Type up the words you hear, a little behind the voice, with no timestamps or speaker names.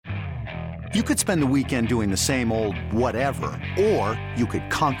You could spend the weekend doing the same old whatever, or you could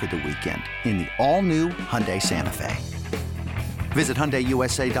conquer the weekend in the all-new Hyundai Santa Fe. Visit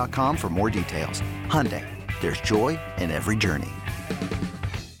HyundaiUSA.com for more details. Hyundai, there's joy in every journey.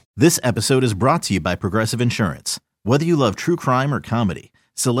 This episode is brought to you by Progressive Insurance. Whether you love true crime or comedy,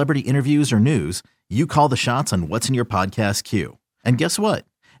 celebrity interviews or news, you call the shots on what's in your podcast queue. And guess what?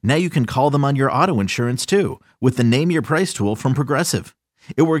 Now you can call them on your auto insurance too with the Name Your Price tool from Progressive.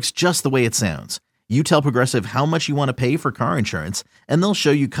 It works just the way it sounds. You tell Progressive how much you want to pay for car insurance, and they'll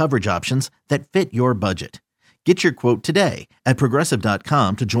show you coverage options that fit your budget. Get your quote today at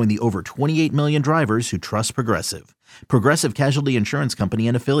Progressive.com to join the over 28 million drivers who trust Progressive. Progressive Casualty Insurance Company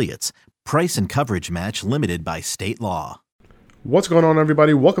and Affiliates. Price and coverage match limited by state law. What's going on,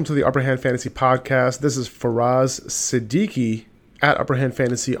 everybody? Welcome to the Upper Hand Fantasy Podcast. This is Faraz Siddiqui at Upper Hand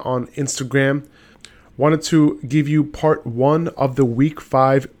Fantasy on Instagram. Wanted to give you part one of the Week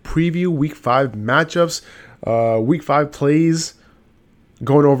 5 preview, Week 5 matchups, Week 5 plays,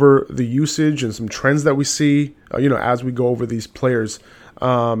 going over the usage and some trends that we see, as we go over these players.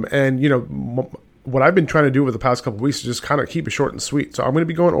 What I've been trying to do over the past couple of weeks is just kind of keep it short and sweet. So I'm going to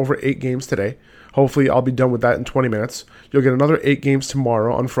be going over 8 games today. Hopefully I'll be done with that in 20 minutes. You'll get another 8 games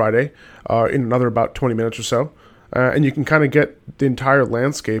tomorrow on Friday, in another about 20 minutes or so. And you can kind of get the entire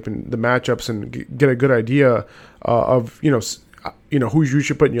landscape and the matchups and get a good idea of who you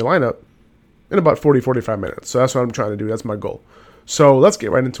should put in your lineup in about 40-45 minutes. So that's what I'm trying to do. That's my goal. So let's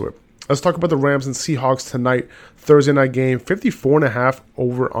get right into it. Let's talk about the Rams and Seahawks tonight, Thursday night game, 54.5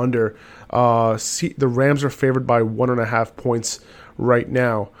 over under. The Rams are favored by 1.5 points right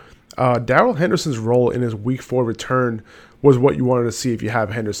now. Darrell Henderson's role in his Week 4 return was what you wanted to see if you have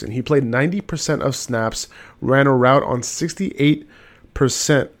Henderson. He played 90% of snaps, ran a route on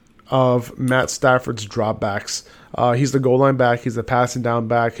 68% of Matt Stafford's dropbacks. He's the goal line back. He's the passing down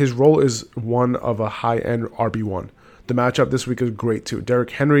back. His role is one of a high-end RB1. The matchup this week is great too.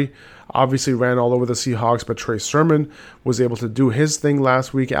 Derrick Henry obviously ran all over the Seahawks, but Trey Sermon was able to do his thing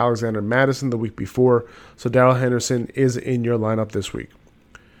last week. Alexander Mattison the week before. So Darrell Henderson is in your lineup this week.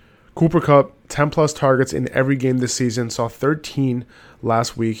 Cooper Kupp, 10-plus targets in every game this season, saw 13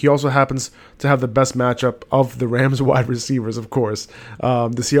 last week. He also happens to have the best matchup of the Rams wide receivers, of course.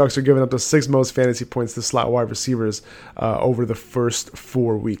 The Seahawks are giving up the 6th most fantasy points to slot wide receivers over the first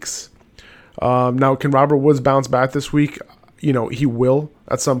 4 weeks. Now, can Robert Woods bounce back this week? He will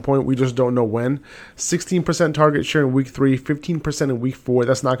at some point. We just don't know when. 16% target share in Week 3, 15% in Week 4.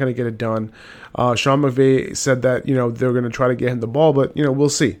 That's not going to get it done. Sean McVay said that, they're going to try to get him the ball, but, we'll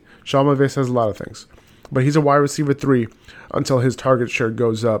see. Sean McVay says a lot of things. But he's a wide receiver 3 until his target share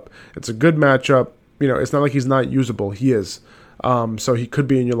goes up. It's a good matchup. It's not like he's not usable. He is. So he could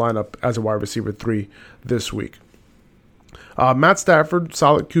be in your lineup as a wide receiver 3 this week. Matt Stafford,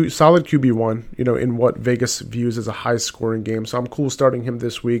 solid QB1, in what Vegas views as a high-scoring game. So I'm cool starting him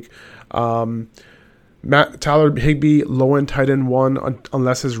this week. Tyler Higbee, low-end tight end 1,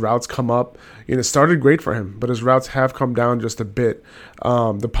 unless his routes come up. It started great for him, but his routes have come down just a bit.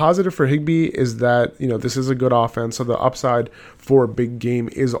 The positive for Higbee is that, this is a good offense, so the upside for a big game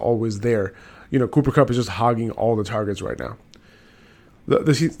is always there. Cooper Kupp is just hogging all the targets right now. The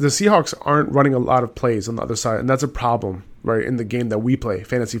Seahawks aren't running a lot of plays on the other side, and that's a problem, right, in the game that we play,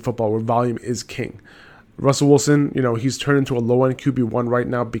 fantasy football, where volume is king. Russell Wilson, he's turned into a low-end QB1 right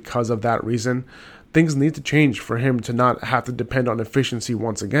now because of that reason. Things need to change for him to not have to depend on efficiency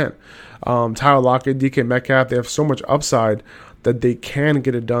once again. Tyler Lockett, DK Metcalf, they have so much upside that they can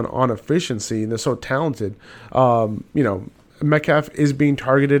get it done on efficiency, and they're so talented. Metcalf is being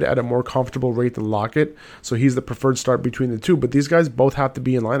targeted at a more comfortable rate than Lockett, so he's the preferred start between the two. But these guys both have to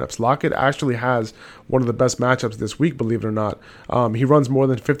be in lineups. Lockett actually has one of the best matchups this week, believe it or not. He runs more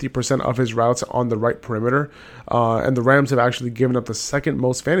than 50% of his routes on the right perimeter, and the Rams have actually given up the 2nd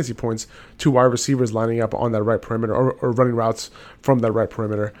most fantasy points to wide receivers lining up on that right perimeter or running routes from that right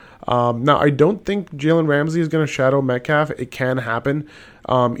perimeter. Now, I don't think Jalen Ramsey is going to shadow Metcalf. It can happen.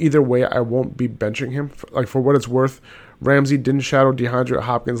 Either way, I won't be benching him. For what it's worth, Ramsey didn't shadow DeAndre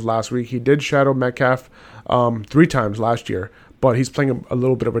Hopkins last week. He did shadow Metcalf 3 times last year, but he's playing a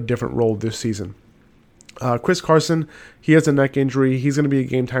little bit of a different role this season. Chris Carson, he has a neck injury. He's going to be a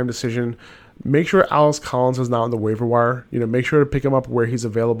game-time decision. Make sure Alex Collins is not on the waiver wire. Make sure to pick him up where he's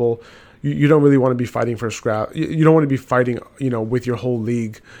available. You don't really want to be fighting for a scrap. You don't want to be fighting, with your whole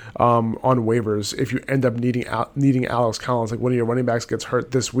league on waivers if you end up needing Alex Collins. Like one of your running backs gets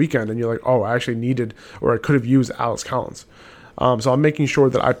hurt this weekend and you're like, oh, I actually needed or I could have used Alex Collins. So I'm making sure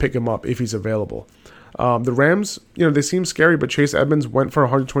that I pick him up if he's available. The Rams, they seem scary, but Chase Edmonds went for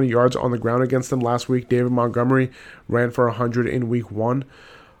 120 yards on the ground against them last week. David Montgomery ran for 100 in week 1.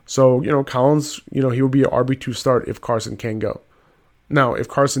 So, Collins, he would be an RB2 start if Carson can go. Now, if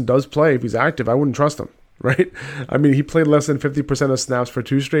Carson does play, if he's active, I wouldn't trust him, right? I mean, he played less than 50% of snaps for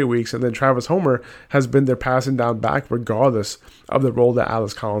 2 straight weeks, and then Travis Homer has been their passing down back regardless of the role that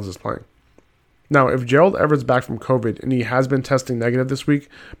Alex Collins is playing. Now, if Gerald Everett's back from COVID and he has been testing negative this week,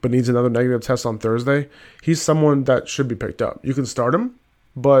 but needs another negative test on Thursday, he's someone that should be picked up. You can start him,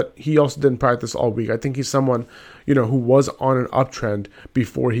 but he also didn't practice all week. I think he's someone, who was on an uptrend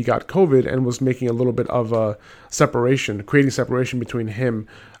before he got COVID and was making a little bit of a separation, creating separation between him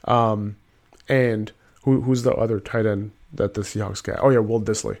and who's the other tight end that the Seahawks got? Oh, yeah, Will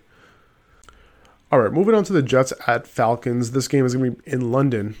Dissly. All right, moving on to the Jets at Falcons. This game is going to be in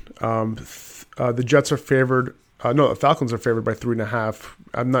London. The Jets are favored. The Falcons are favored by 3.5.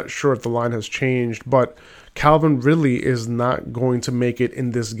 I'm not sure if the line has changed, but Calvin Ridley is not going to make it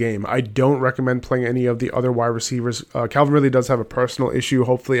in this game. I don't recommend playing any of the other wide receivers. Calvin Ridley does have a personal issue.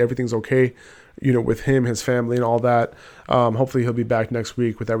 Hopefully everything's okay, with him, his family, and all that. Hopefully he'll be back next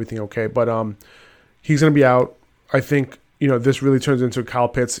week with everything okay. But he's going to be out. I think, this really turns into Kyle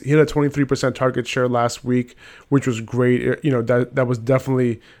Pitts. He had a 23% target share last week, which was great. That was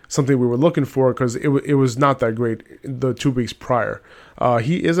definitely something we were looking for because it was not that great the 2 weeks prior.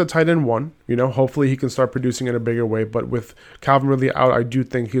 He is a tight end 1. Hopefully he can start producing in a bigger way. But with Calvin Ridley out, I do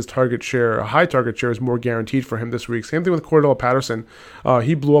think his target share, a high target share, is more guaranteed for him this week. Same thing with Cordell Patterson.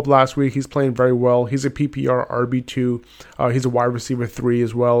 He blew up last week. He's playing very well. He's a PPR RB2. He's a wide receiver 3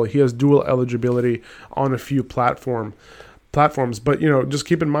 as well. He has dual eligibility on a few platforms. But, just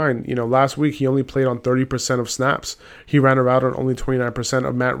keep in mind, last week he only played on 30% of snaps. He ran a route on only 29%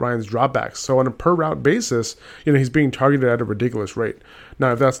 of Matt Ryan's dropbacks. So on a per route basis, he's being targeted at a ridiculous rate.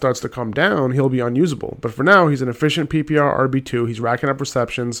 Now, if that starts to come down, he'll be unusable. But for now, he's an efficient PPR RB2. He's racking up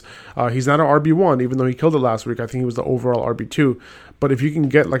receptions. He's not an RB1, even though he killed it last week. I think he was the overall RB2. But if you can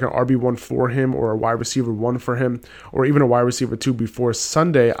get like an RB1 for him or a wide receiver 1 for him or even a wide receiver 2 before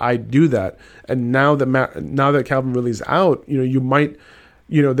Sunday, I do that. And now that Calvin Ridley's out, you might,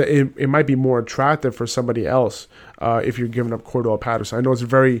 that it might be more attractive for somebody else if you're giving up Cordell Patterson. I know it's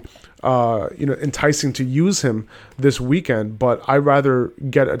very enticing to use him this weekend, but I'd rather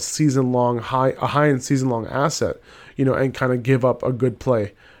get a high-end season-long asset, and kind of give up a good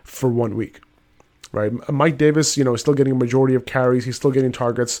play for 1 week. Right, Mike Davis, is still getting a majority of carries. He's still getting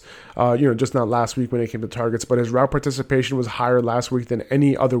targets, just not last week when it came to targets. But his route participation was higher last week than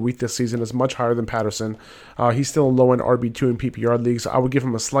any other week this season. It's much higher than Patterson. He's still a low-end RB2 in PPR leagues. I would give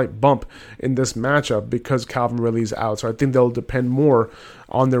him a slight bump in this matchup because Calvin Ridley's out. So I think they'll depend more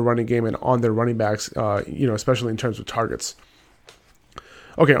on their running game and on their running backs, especially in terms of targets.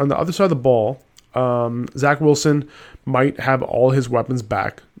 Okay, on the other side of the ball, Zach Wilson might have all his weapons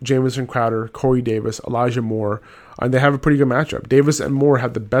back. Jamison Crowder, Corey Davis, Elijah Moore, and they have a pretty good matchup. Davis and Moore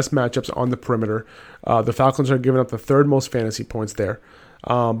have the best matchups on the perimeter. The Falcons are giving up the 3rd most fantasy points there.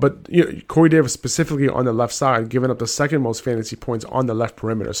 But Corey Davis specifically on the left side, giving up the 2nd most fantasy points on the left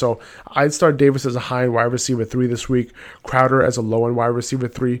perimeter. So I'd start Davis as a high-end wide receiver 3 this week, Crowder as a low-end wide receiver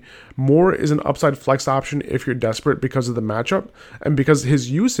 3. Moore is an upside flex option if you're desperate because of the matchup and because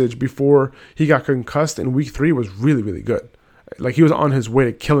his usage before he got concussed in week 3 was really, really good. Like he was on his way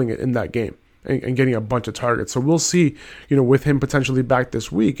to killing it in that game and getting a bunch of targets. So we'll see, with him potentially back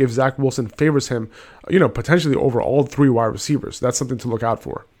this week, if Zach Wilson favors him, potentially over all 3 wide receivers. That's something to look out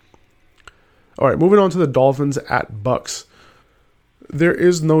for. All right, moving on to the Dolphins at Bucks. There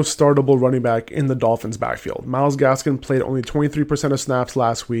is no startable running back in the Dolphins backfield. Myles Gaskin played only 23% of snaps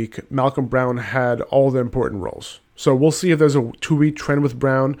last week. Malcolm Brown had all the important roles. So we'll see if there's a 2-week trend with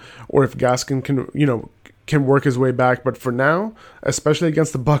Brown or if Gaskin can work his way back. But for now, especially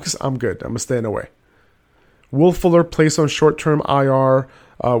against the Bucks, I'm good. I'm staying away. Will Fuller placed on short-term IR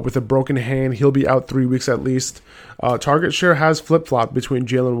with a broken hand. He'll be out 3 weeks at least. Target share has flip-flopped between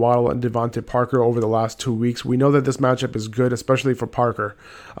Jalen Waddle and Devontae Parker over the last 2 weeks. We know that this matchup is good, especially for Parker.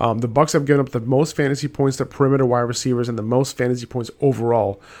 The Bucks have given up the most fantasy points to perimeter wide receivers and the most fantasy points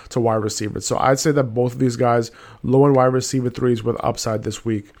overall to wide receivers. So I'd say that both of these guys, low-end wide receiver 3s with upside this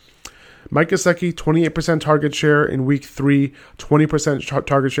week. Mike Gesicki, 28% target share in week 3, 20%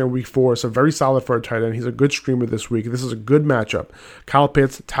 target share in week 4. So very solid for a tight end. He's a good streamer this week. This is a good matchup. Kyle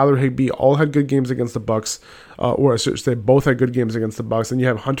Pitts, Tyler Higbee all had good games against the Bucks, or I should say both had good games against the Bucks. And you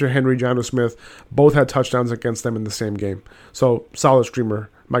have Hunter Henry, Jonnu Smith, both had touchdowns against them in the same game. So solid streamer,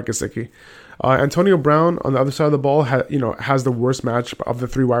 Mike Gesicki. Antonio Brown on the other side of the ball has the worst match of the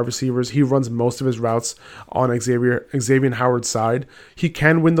 3 wide receivers. He runs most of his routes on Xavier Howard's side. He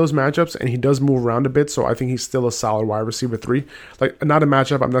can win those matchups, and he does move around a bit, so I think he's still a solid wide receiver 3. Like, not a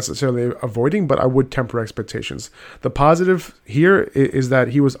matchup I'm necessarily avoiding, but I would temper expectations. The positive here is that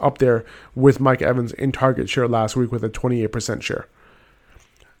he was up there with Mike Evans in target share last week with a 28% share.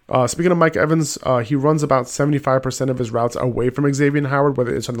 Speaking of Mike Evans, he runs about 75% of his routes away from Xavier Howard,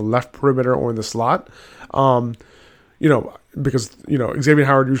 whether it's on the left perimeter or in the slot. Because Xavier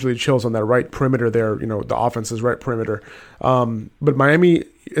Howard usually chills on that right perimeter there, the offense's right perimeter. But Miami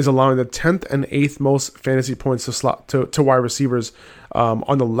is allowing the 10th and 8th most fantasy points to wide receivers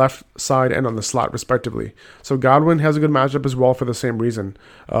on the left side and on the slot, respectively. So Godwin has a good matchup as well for the same reason.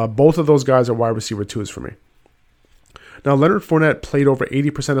 Both of those guys are wide receiver 2s for me. Now, Leonard Fournette played over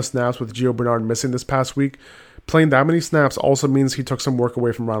 80% of snaps with Gio Bernard missing this past week. Playing that many snaps also means he took some work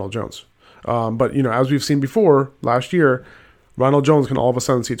away from Ronald Jones. But, as we've seen before, last year, Ronald Jones can all of a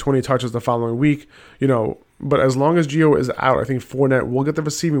sudden see 20 touches the following week. But as long as Gio is out, I think Fournette will get the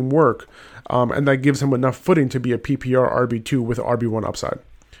receiving work, and that gives him enough footing to be a PPR RB2 with RB1 upside.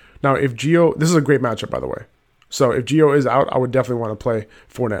 Now, this is a great matchup, by the way. So if Gio is out, I would definitely want to play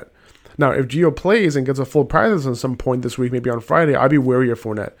Fournette. Now, if Gio plays and gets a full practice at some point this week, maybe on Friday, I'd be wary of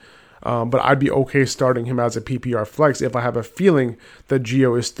Fournette. But I'd be okay starting him as a PPR flex if I have a feeling that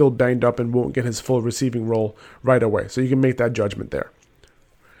Gio is still banged up and won't get his full receiving role right away. So you can make that judgment there.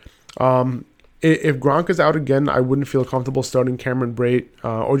 If Gronk is out again, I wouldn't feel comfortable starting Cameron Brate.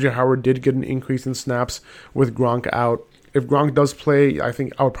 O.J. Howard did get an increase in snaps with Gronk out. If Gronk does play, I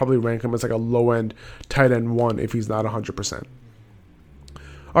think I would probably rank him as like a low-end tight end 1 if he's not 100%.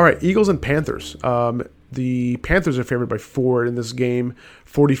 All right, Eagles and Panthers. The Panthers are favored by 4 in this game,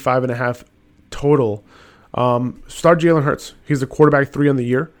 45.5 total. Start Jalen Hurts. He's the quarterback 3 on the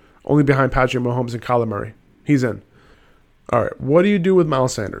year, only behind Patrick Mahomes and Kyler Murray. He's in. All right, what do you do with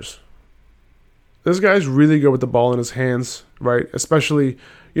Miles Sanders? This guy's really good with the ball in his hands, right? Especially,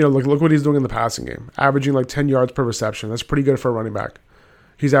 look what he's doing in the passing game, averaging like 10 yards per reception. That's pretty good for a running back.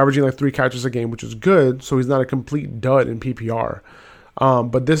 He's averaging like 3 catches a game, which is good, so he's not a complete dud in PPR.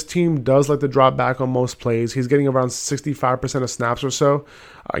 But this team does like to drop back on most plays. He's getting around 65% of snaps or so.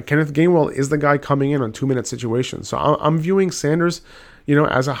 Kenneth Gainwell is the guy coming in on 2-minute situations. So I'm viewing Sanders,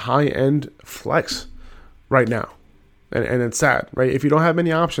 as a high-end flex right now. And it's sad, right? If you don't have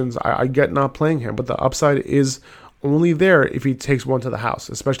many options, I get not playing him. But the upside is only there if he takes one to the house,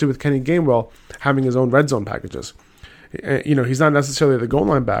 especially with Kenny Gainwell having his own red zone packages. He's not necessarily the goal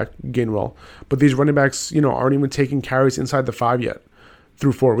line back, Gainwell, but these running backs, aren't even taking carries inside the 5 yet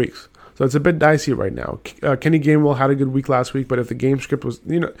through 4 weeks. So it's a bit dicey right now. Kenny Gainwell had a good week last week, but if the game script was,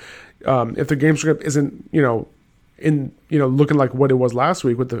 if the game script isn't, looking like what it was last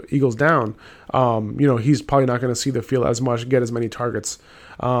week with the Eagles down, he's probably not going to see the field as much, get as many targets.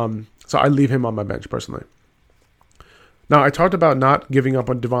 So I leave him on my bench personally. Now, I talked about not giving up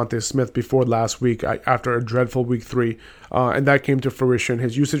on Devontae Smith before last week after a dreadful week 3, and that came to fruition.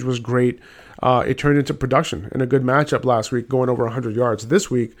 His usage was great. It turned into production in a good matchup last week, going over 100 yards. This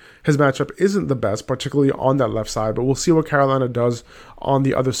week, his matchup isn't the best, particularly on that left side, but we'll see what Carolina does on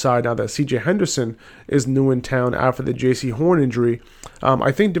the other side now that C.J. Henderson is new in town after the J.C. Horn injury.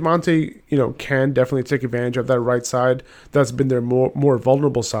 I think Devontae, can definitely take advantage of that right side. That's been their more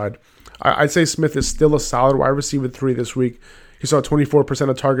vulnerable side. I'd say Smith is still a solid wide receiver 3 this week. He saw 24%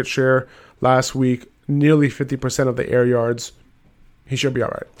 of target share last week, nearly 50% of the air yards. He should be all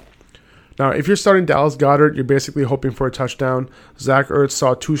right. Now, if you're starting Dallas Goedert, you're basically hoping for a touchdown. Zach Ertz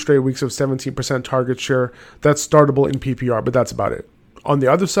saw 2 straight weeks of 17% target share. That's startable in PPR, but that's about it. On the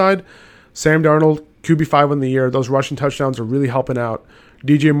other side, Sam Darnold, QB5 on the year. Those rushing touchdowns are really helping out.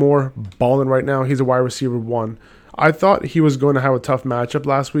 DJ Moore, balling right now. He's a wide receiver 1. I thought he was going to have a tough matchup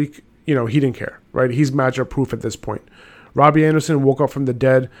last week. He didn't care, right? He's matchup proof at this point. Robbie Anderson woke up from the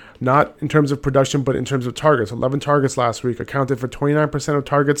dead, not in terms of production, but in terms of targets. 11 targets last week, accounted for 29% of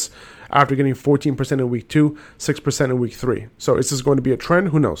targets after getting 14% in week 2, 6% in week 3. So is this going to be a trend?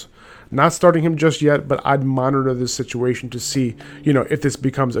 Who knows? Not starting him just yet, but I'd monitor this situation to see, if this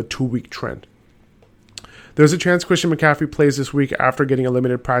becomes a 2-week trend. There's a chance Christian McCaffrey plays this week after getting a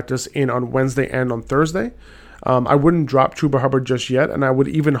limited practice in on Wednesday and on Thursday. I wouldn't drop Chuba Hubbard just yet, and I would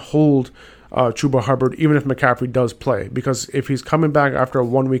even hold Chuba Hubbard even if McCaffrey does play, because if he's coming back after a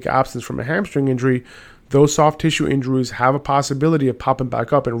 1-week absence from a hamstring injury, those soft tissue injuries have a possibility of popping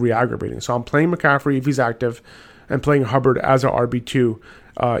back up and re-aggravating. So I'm playing McCaffrey if he's active and playing Hubbard as a RB2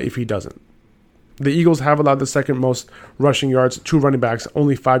 if he doesn't. The Eagles have allowed the second most rushing yards to running backs,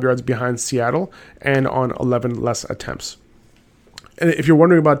 only 5 yards behind Seattle, and on 11 less attempts. And if you're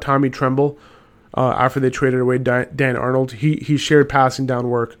wondering about Tommy Tremble, after they traded away Dan Arnold. He shared passing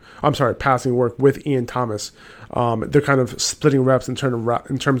work with Ian Thomas. They're kind of splitting reps in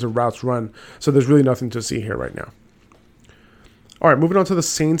terms of routes run. So there's really nothing to see here right now. All right, moving on to the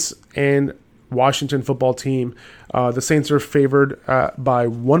Saints and Washington football team. The Saints are favored by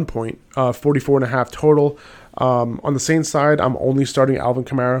 1 point, 44.5 total. On the Saints side, I'm only starting Alvin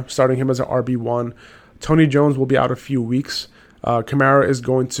Kamara, starting him as an RB1. Tony Jones will be out a few weeks. Kamara is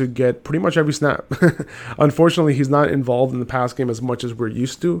going to get pretty much every snap. Unfortunately, he's not involved in the pass game as much as we're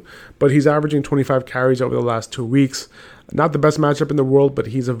used to, but he's averaging 25 carries over the last 2 weeks. Not the best matchup in the world, but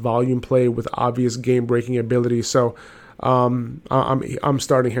he's a volume play with obvious game-breaking ability. So I'm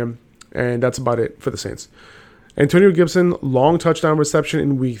starting him, and that's about it for the Saints. Antonio Gibson, long touchdown reception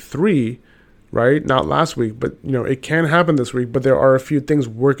in week 3. Right? Not last week, but it can happen this week, but there are a few things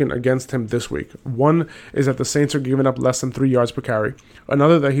working against him this week. One is that the Saints are giving up less than 3 yards per carry.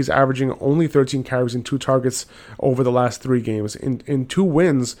 Another, that he's averaging only 13 carries and 2 targets over the last 3 games. In 2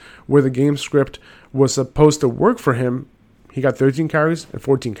 wins where the game script was supposed to work for him, he got 13 carries and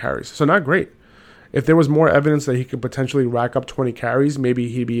 14 carries. So not great. If there was more evidence that he could potentially rack up 20 carries, maybe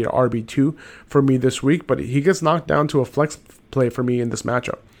he'd be an RB2 for me this week, but he gets knocked down to a flex play for me in this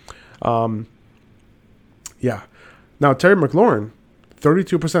matchup. Yeah. Now, Terry McLaurin,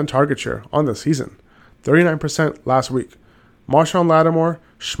 32% target share on the season, 39% last week. Marshawn Lattimore,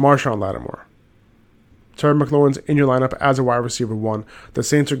 Schmarshawn Lattimore. Terry McLaurin's in your lineup as a wide receiver 1. The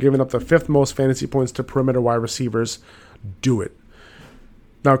Saints are giving up the 5th most fantasy points to perimeter wide receivers. Do it.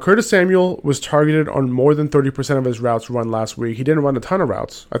 Now, Curtis Samuel was targeted on more than 30% of his routes run last week. He didn't run a ton of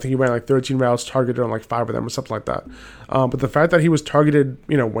routes. I think he ran like 13 routes, targeted on like 5 of them or something like that. But the fact that he was targeted,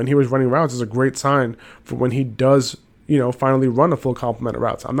 when he was running routes is a great sign for when he does, finally run a full complement of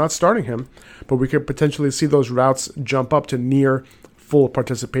routes. I'm not starting him, but we could potentially see those routes jump up to near full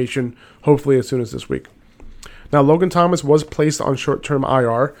participation, hopefully as soon as this week. Now, Logan Thomas was placed on short-term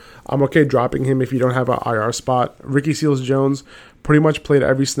IR. I'm okay dropping him if you don't have an IR spot. Ricky Seals-Jones pretty much played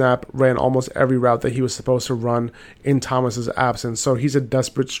every snap, ran almost every route that he was supposed to run in Thomas's absence, so he's a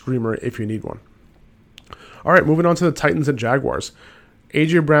desperate streamer if you need one. All right, moving on to the Titans and Jaguars.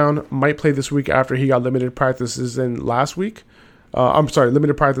 A.J. Brown might play this week after he got limited practices in last week.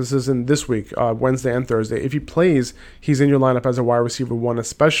 Limited practices in this week, Wednesday and Thursday. If he plays, he's in your lineup as a wide receiver 1,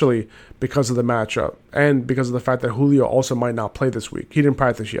 especially because of the matchup and because of the fact that Julio also might not play this week. He didn't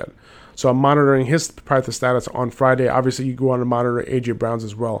practice yet. So I'm monitoring his practice status on Friday. Obviously, you go on to monitor A.J. Brown's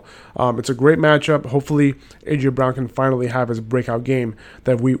as well. It's a great matchup. Hopefully, A.J. Brown can finally have his breakout game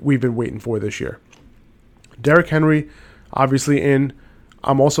that we've been waiting for this year. Derrick Henry, obviously in.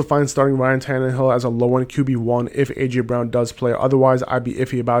 I'm also fine starting Ryan Tannehill as a low-end QB1 if A.J. Brown does play. Otherwise, I'd be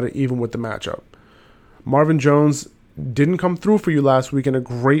iffy about it even with the matchup. Marvin Jones didn't come through for you last week in a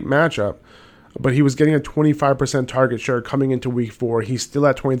great matchup, but he was getting a 25% target share coming into week 4. He's still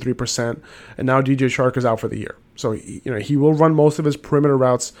at 23%, and now DJ Chark is out for the year. So, he will run most of his perimeter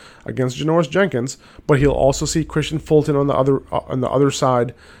routes against Janoris Jenkins, but he'll also see Christian Fulton on the other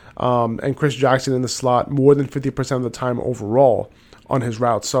side, and Chris Jackson in the slot more than 50% of the time overall on his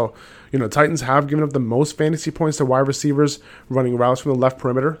routes. So, Titans have given up the most fantasy points to wide receivers running routes from the left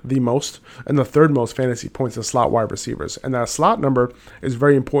perimeter, the most, and the 3rd most fantasy points to slot wide receivers. And that slot number is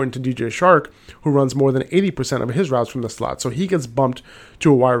very important to DJ Chark, who runs more than 80% of his routes from the slot. So he gets bumped to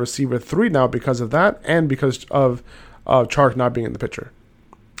a wide receiver 3 now because of that and because of Chark not being in the picture.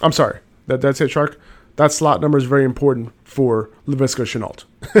 I'm sorry, that's it, Chark. That slot number is very important for Laviska Shenault.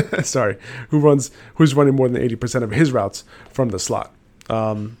 Sorry, who's running more than 80% of his routes from the slot.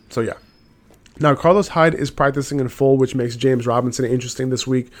 So yeah. Now, Carlos Hyde is practicing in full, which makes James Robinson interesting this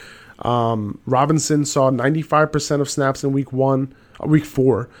week. Robinson saw 95% of snaps in week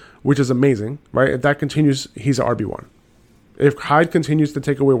 4, which is amazing, right? If that continues, he's an RB1. If Hyde continues to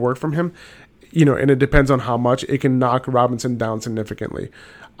take away work from him, and it depends on how much, it can knock Robinson down significantly.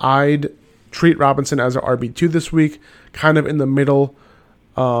 I'd treat Robinson as an RB2 this week, kind of in the middle,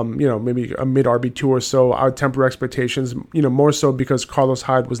 maybe a mid RB2 or so. I would temper expectations, more so because Carlos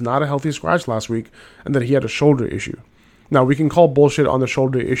Hyde was not a healthy scratch last week and that he had a shoulder issue. Now, we can call bullshit on the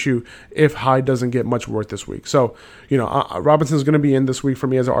shoulder issue if Hyde doesn't get much work this week. So, Robinson's going to be in this week for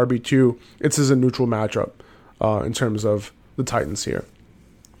me as an RB2. It's as a neutral matchup in terms of the Titans here.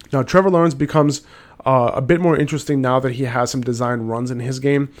 Now, Trevor Lawrence becomes a bit more interesting now that he has some design runs in his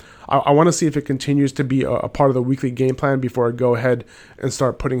game. I want to see if it continues to be a part of the weekly game plan before I go ahead and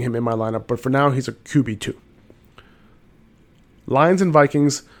start putting him in my lineup. But for now, he's a QB2. Lions and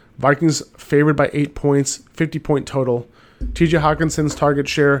Vikings. Vikings favored by 8 points, 50-point total. TJ Hawkinson's target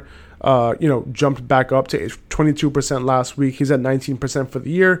share, jumped back up to 22% last week. He's at 19% for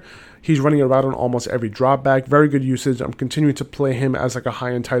the year. He's running around on almost every drop back. Very good usage. I'm continuing to play him as like a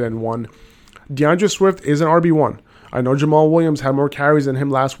high-end tight end 1. DeAndre Swift is an RB1. I know Jamal Williams had more carries than him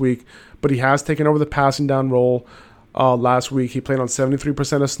last week, but he has taken over the passing down role last week. He played on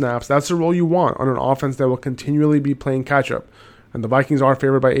 73% of snaps. That's the role you want on an offense that will continually be playing catch-up. And the Vikings are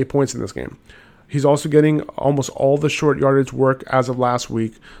favored by 8 points in this game. He's also getting almost all the short yardage work as of last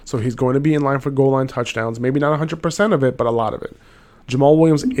week, so he's going to be in line for goal line touchdowns. Maybe not 100% of it, but a lot of it. Jamal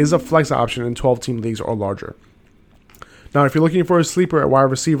Williams is a flex option in 12-team leagues or larger. Now, if you're looking for a sleeper at wide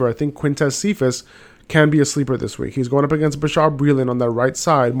receiver, I think Quintez Cephus can be a sleeper this week. He's going up against Bashar Breeland on the right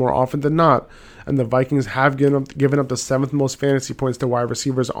side more often than not, and the Vikings have given up the 7th most fantasy points to wide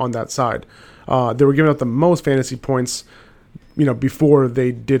receivers on that side. They were giving up the most fantasy points before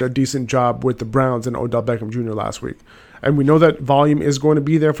they did a decent job with the Browns and Odell Beckham Jr. last week. And we know that volume is going to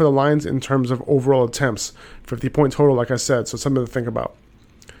be there for the Lions in terms of overall attempts. 50-point total, like I said, so something to think about.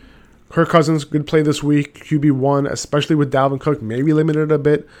 Kirk Cousins, good play this week. QB1, especially with Dalvin Cook, maybe limited a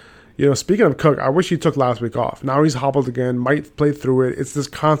bit. Speaking of Cook, I wish he took last week off. Now he's hobbled again, might play through it. It's this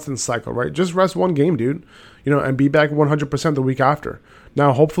constant cycle, right? Just rest one game, dude, and be back 100% the week after.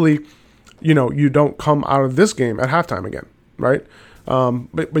 Now, hopefully, you don't come out of this game at halftime again, right?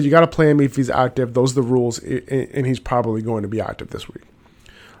 But you got to play him if he's active. Those are the rules, and he's probably going to be active this week.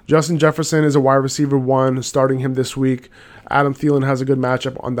 Justin Jefferson is a wide receiver 1, starting him this week. Adam Thielen has a good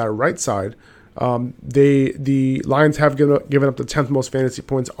matchup on that right side. The Lions have given up the 10th most fantasy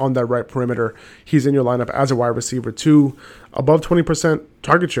points on that right perimeter. He's in your lineup as a wide receiver 2, above 20%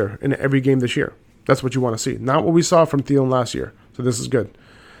 target share in every game this year. That's what you want to see. Not what we saw from Thielen last year. So this is good.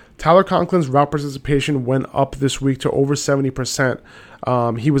 Tyler Conklin's route participation went up this week to over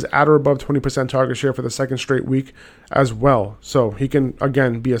 70%. He was at or above 20% target share for the second straight week as well. So he can,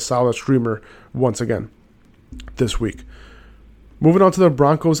 again, be a solid streamer once again this week. Moving on to the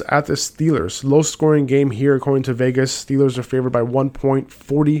Broncos at the Steelers. Low-scoring game here according to Vegas. Steelers are favored by 1 point,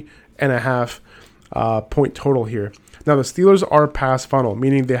 40.5 point total here. Now, the Steelers are pass funnel,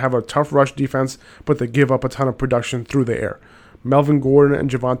 meaning they have a tough rush defense, but they give up a ton of production through the air. Melvin Gordon and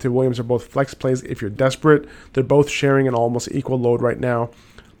Javonte Williams are both flex plays if you're desperate. They're both sharing an almost equal load right now.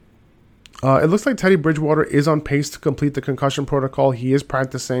 It looks like Teddy Bridgewater is on pace to complete the concussion protocol. He is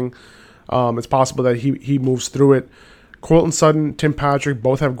practicing. It's possible that he moves through it. Courtland Sutton, Tim Patrick,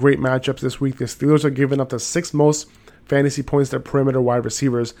 both have great matchups this week. The Steelers are giving up the 6th most fantasy points to perimeter wide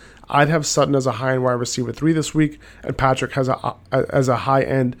receivers. I'd have Sutton as a high-end wide receiver 3 this week, and Patrick as a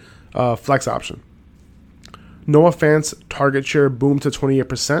high-end flex option. Noah Fant's target share boomed to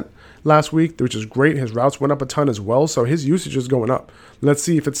 28% last week, which is great. His routes went up a ton as well, so his usage is going up. Let's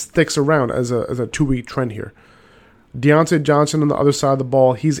see if it sticks around as a 2-week trend here. Deontay Johnson on the other side of the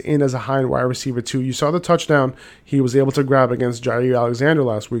ball, he's in as a high-end wide receiver too. You saw the touchdown he was able to grab against Jair Alexander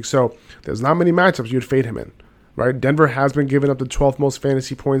last week, so there's not many matchups you'd fade him in, right? Denver has been giving up the 12th most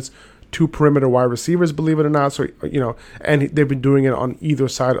fantasy points to perimeter wide receivers, believe it or not, so and they've been doing it on either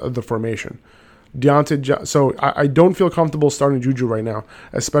side of the formation. So I don't feel comfortable starting Juju right now,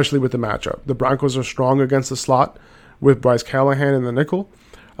 especially with the matchup. The Broncos are strong against the slot with Bryce Callahan in the nickel.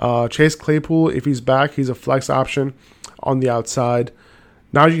 Chase Claypool, if he's back, he's a flex option on the outside.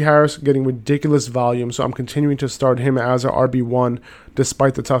 Najee Harris getting ridiculous volume, so I'm continuing to start him as an RB1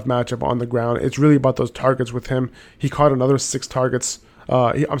 despite the tough matchup on the ground. It's really about those targets with him. He caught another 6 targets.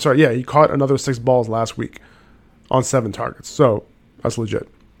 He caught another 6 balls last week on 7 targets, so that's legit.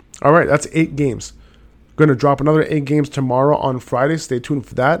 All right, that's 8 games. Going to drop another 8 games tomorrow on Friday. Stay tuned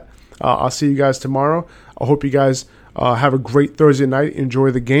for that. I'll see you guys tomorrow. I hope you guys have a great Thursday night.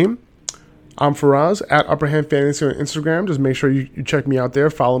 Enjoy the game. I'm Faraz at Upper Hand Fantasy on Instagram. Just make sure you check me out there.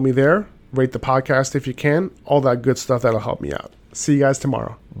 Follow me there. Rate the podcast if you can. All that good stuff that'll help me out. See you guys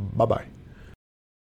tomorrow. Bye-bye.